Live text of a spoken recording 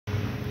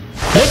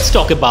let's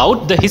talk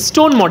about the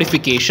histone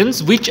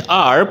modifications, which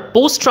are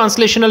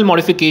post-translational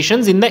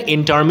modifications in the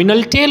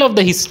N-terminal tail of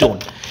the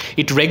histone.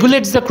 It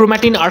regulates the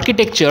chromatin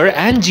architecture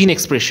and gene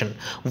expression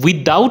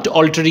without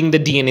altering the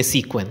DNA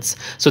sequence.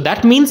 So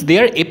that means they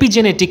are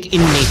epigenetic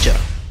in nature.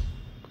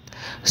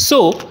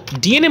 So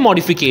DNA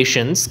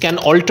modifications can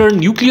alter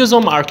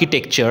nucleosome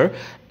architecture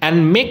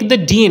and make the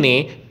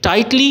DNA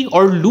tightly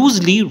or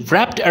loosely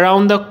wrapped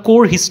around the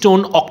core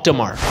histone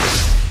octamer.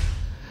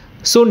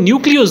 So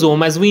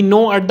nucleosome, as we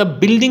know, are the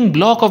building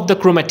block of the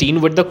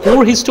chromatin, where the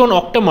core histone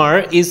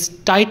octamer is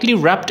tightly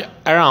wrapped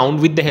around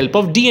with the help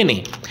of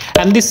DNA.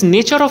 And this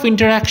nature of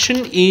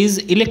interaction is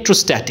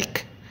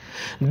electrostatic.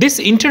 This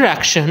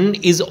interaction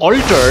is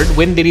altered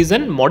when there is a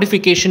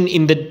modification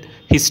in the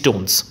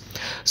histones.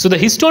 So the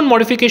histone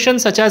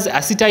modifications such as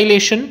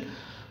acetylation,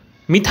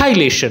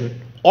 methylation,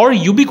 or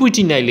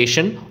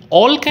ubiquitination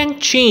all can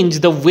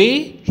change the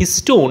way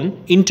histone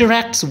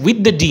interacts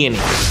with the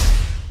DNA.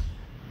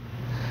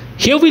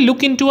 Here we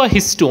look into a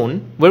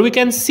histone where we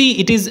can see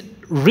it is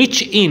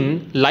rich in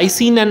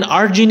lysine and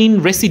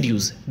arginine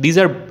residues. These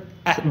are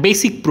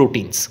basic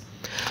proteins.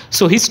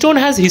 So histone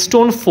has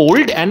histone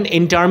fold and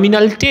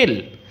N-terminal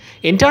tail.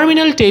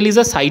 N-terminal tail is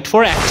a site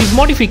for active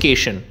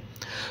modification.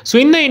 So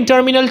in the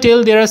N-terminal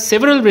tail there are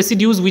several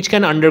residues which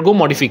can undergo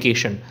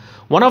modification.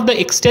 One of the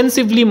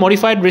extensively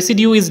modified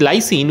residue is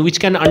lysine, which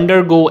can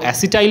undergo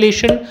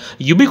acetylation,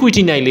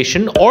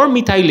 ubiquitination, or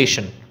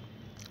methylation.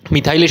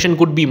 Methylation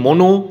could be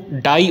mono,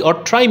 di, or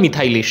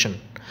trimethylation.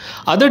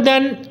 Other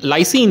than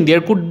lysine,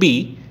 there could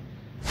be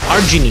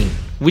arginine,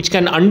 which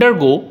can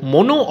undergo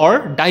mono or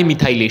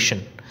dimethylation.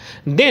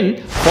 Then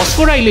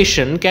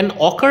phosphorylation can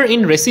occur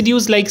in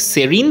residues like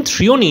serine,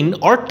 threonine,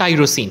 or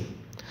tyrosine.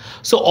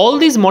 So all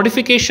these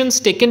modifications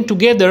taken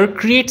together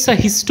creates a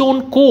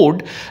histone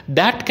code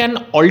that can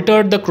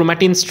alter the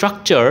chromatin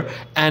structure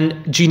and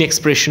gene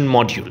expression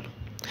module.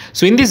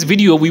 So in this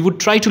video, we would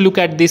try to look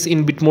at this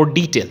in a bit more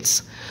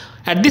details.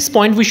 At this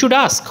point, we should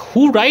ask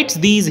who writes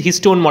these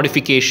histone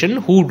modification,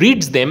 who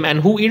reads them, and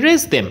who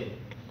erases them.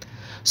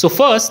 So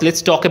first,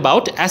 let's talk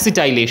about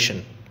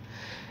acetylation.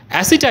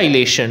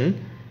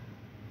 Acetylation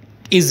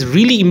is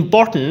really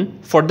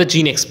important for the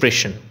gene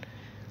expression.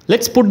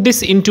 Let's put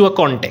this into a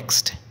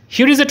context.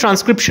 Here is a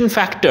transcription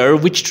factor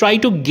which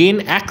tries to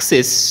gain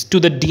access to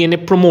the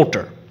DNA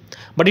promoter,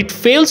 but it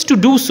fails to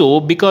do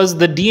so because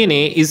the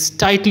DNA is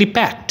tightly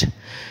packed.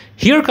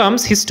 Here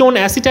comes histone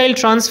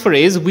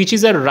acetyltransferase, which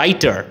is a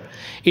writer.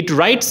 It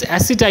writes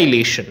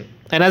acetylation,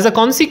 and as a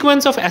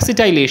consequence of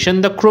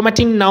acetylation, the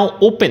chromatin now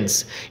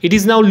opens. It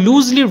is now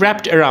loosely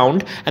wrapped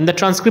around, and the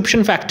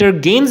transcription factor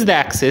gains the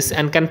access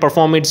and can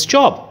perform its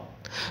job.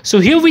 So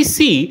here we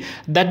see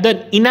that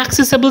the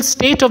inaccessible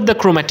state of the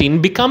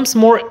chromatin becomes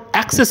more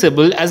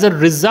accessible as a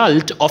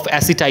result of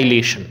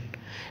acetylation,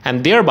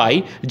 and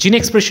thereby gene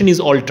expression is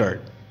altered.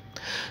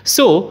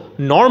 So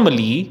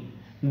normally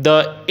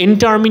the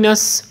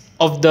N-terminus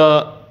of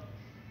the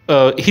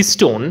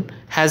histone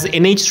has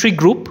NH3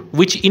 group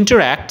which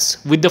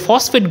interacts with the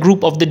phosphate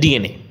group of the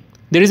DNA.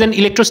 There is an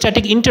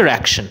electrostatic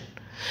interaction,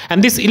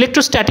 and this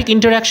electrostatic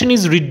interaction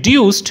is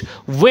reduced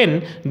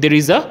when there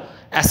is a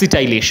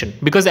acetylation,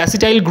 because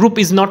acetyl group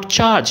is not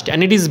charged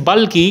and it is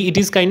bulky. It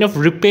is kind of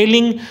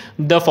repelling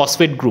the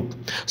phosphate group.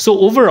 So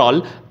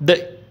overall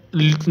there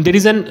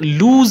is a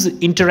loose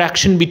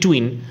interaction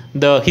between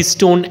the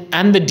histone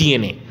and the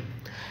DNA.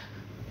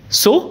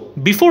 So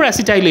before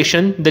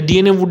acetylation, the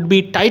DNA would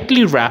be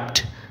tightly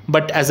wrapped,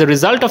 but as a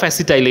result of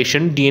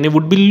acetylation, DNA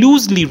would be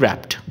loosely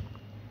wrapped,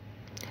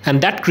 and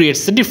that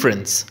creates the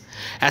difference.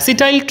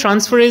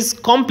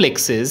 Acetyltransferase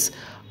complexes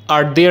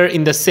are there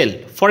in the cell.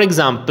 For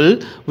example,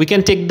 we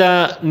can take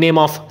the name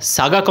of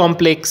SAGA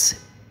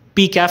complex,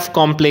 PCAF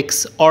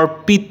complex, or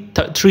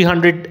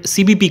P300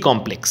 CBP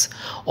complex.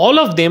 All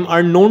of them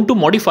are known to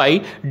modify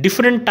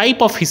different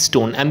type of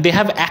histone, and they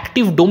have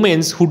active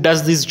domains who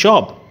does this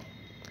job.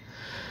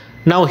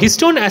 Now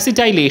histone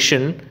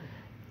acetylation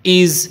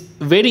is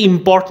very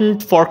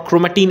important for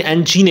chromatin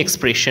and gene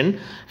expression,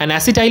 and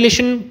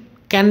acetylation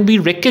can be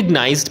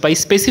recognized by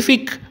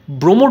specific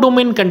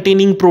bromodomain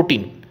containing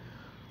protein.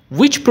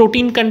 Which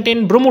protein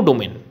contain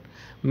bromodomain?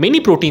 Many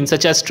proteins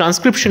such as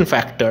transcription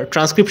factor,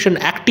 transcription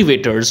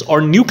activators, or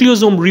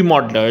nucleosome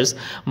remodelers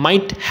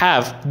might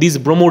have these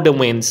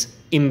bromodomains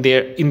in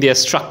their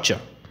structure.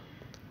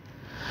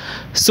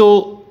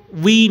 So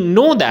we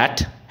know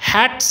that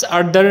hats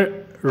are the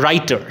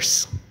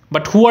writers,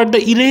 but who are the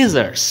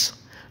erasers?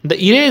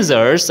 The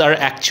erasers are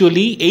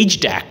actually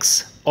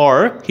HDACs,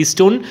 or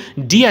histone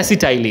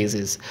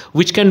deacetylases,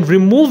 which can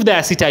remove the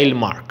acetyl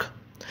mark.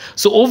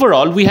 So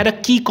overall, we had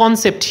a key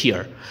concept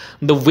here.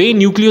 The way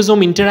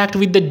nucleosome interact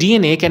with the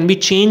DNA can be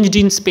changed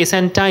in space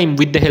and time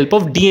with the help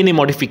of DNA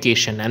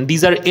modification, and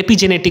these are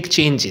epigenetic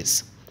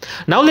changes.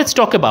 Now let's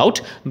talk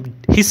about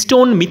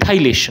histone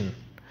methylation.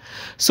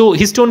 So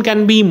histone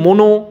can be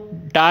mono,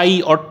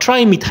 di, or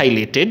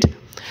trimethylated,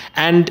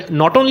 And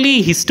not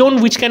only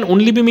histone which can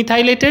only be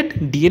methylated,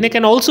 DNA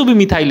can also be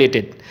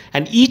methylated,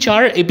 and each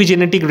are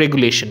epigenetic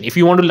regulation. If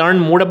you want to learn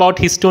more about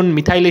histone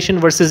methylation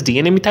versus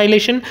DNA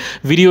methylation,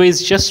 video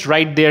is just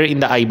right there in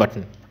the I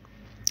button.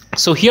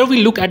 So here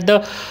we look at the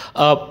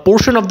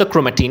portion of the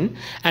chromatin,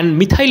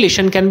 and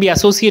methylation can be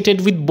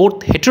associated with both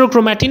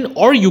heterochromatin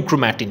or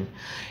euchromatin.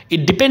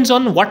 It depends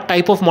on what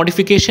type of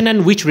modification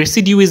and which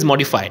residue is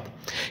modified.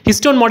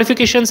 Histone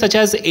modifications such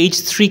as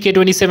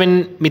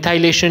H3K27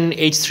 methylation,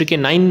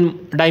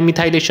 H3K9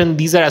 dimethylation,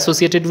 these are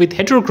associated with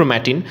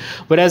heterochromatin,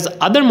 whereas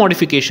other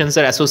modifications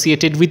are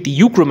associated with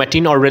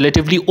euchromatin or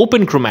relatively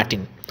open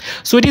chromatin.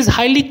 So it is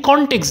highly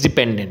context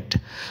dependent.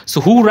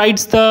 So who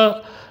writes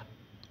the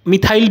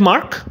methyl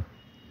mark?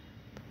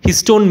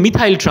 Histone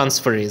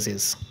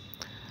methyltransferases.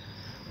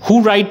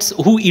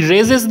 Who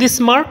erases this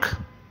mark?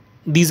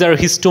 These are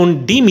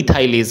histone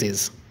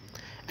demethylases.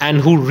 And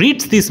who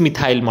reads this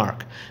methyl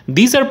mark?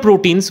 These are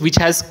proteins which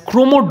has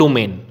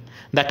chromodomain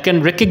that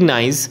can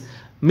recognize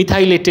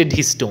methylated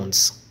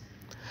histones.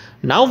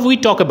 Now we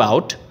talk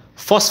about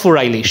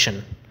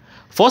phosphorylation.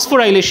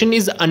 Phosphorylation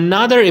is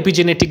another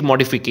epigenetic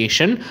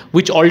modification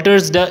which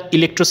alters the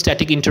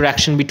electrostatic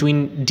interaction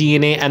between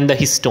DNA and the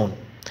histone.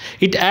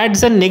 It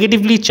adds a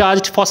negatively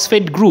charged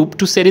phosphate group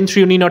to serine,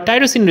 threonine or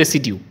tyrosine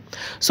residue.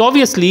 So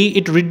obviously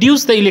it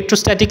reduces the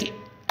electrostatic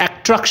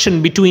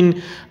attraction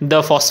between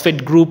the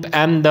phosphate group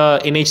and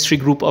the NH3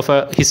 group of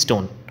a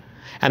histone,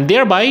 and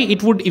thereby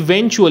it would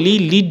eventually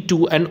lead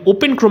to an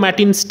open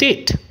chromatin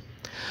state.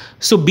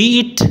 So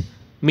be it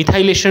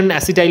methylation,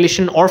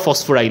 acetylation or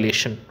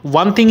phosphorylation,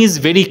 one thing is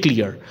very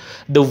clear: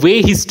 the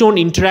way histone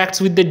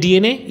interacts with the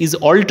DNA is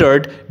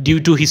altered due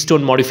to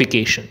histone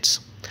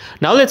modifications.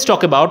 Now let's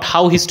talk about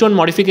how histone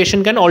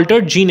modification can alter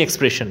gene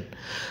expression.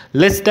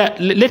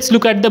 Let's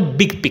look at the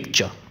big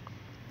picture.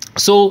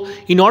 So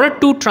in order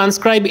to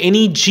transcribe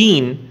any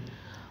gene,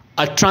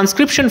 a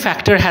transcription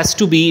factor has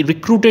to be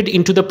recruited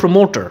into the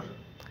promoter,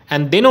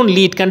 and then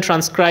only it can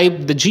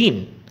transcribe the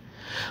gene.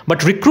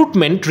 But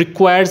recruitment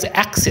requires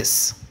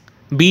access,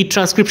 be it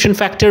transcription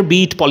factor,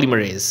 be it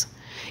polymerase.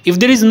 If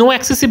there is no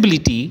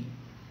accessibility,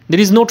 there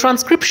is no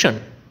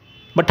transcription.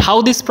 But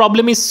how this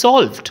problem is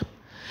solved?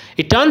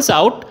 It turns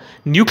out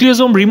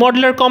nucleosome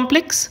remodeler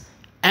complex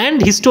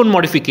and histone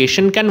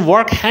modification can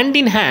work hand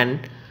in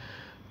hand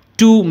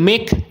to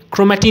make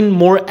chromatin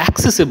more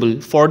accessible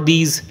for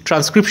these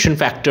transcription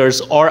factors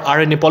or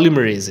RNA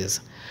polymerases.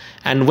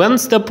 And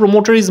once the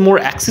promoter is more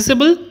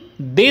accessible,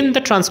 then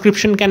the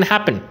transcription can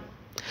happen.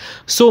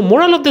 So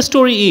moral of the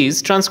story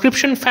is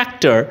transcription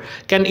factor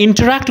can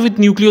interact with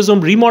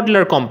nucleosome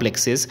remodeler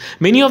complexes.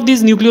 Many of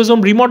these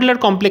nucleosome remodeler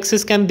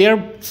complexes can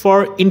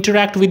therefore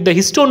interact with the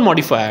histone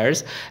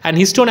modifiers, and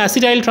histone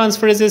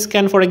acetyltransferases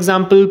can, for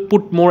example,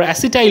 put more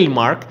acetyl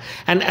mark,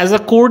 and as a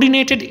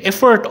coordinated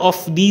effort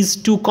of these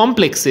two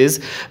complexes,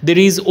 there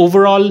is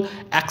overall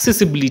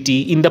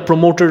accessibility in the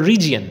promoter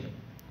region.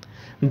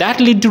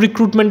 That lead to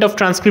recruitment of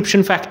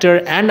transcription factor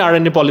and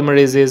RNA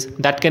polymerases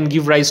that can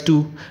give rise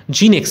to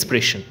gene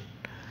expression.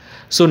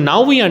 So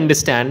now we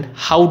understand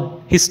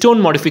how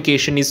histone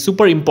modification is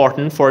super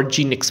important for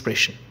gene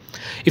expression.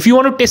 If you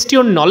want to test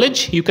your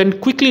knowledge, you can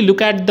quickly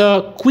look at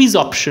the quiz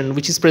option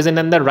which is present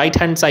on the right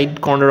hand side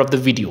corner of the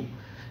video.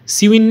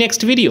 See you in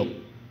next video.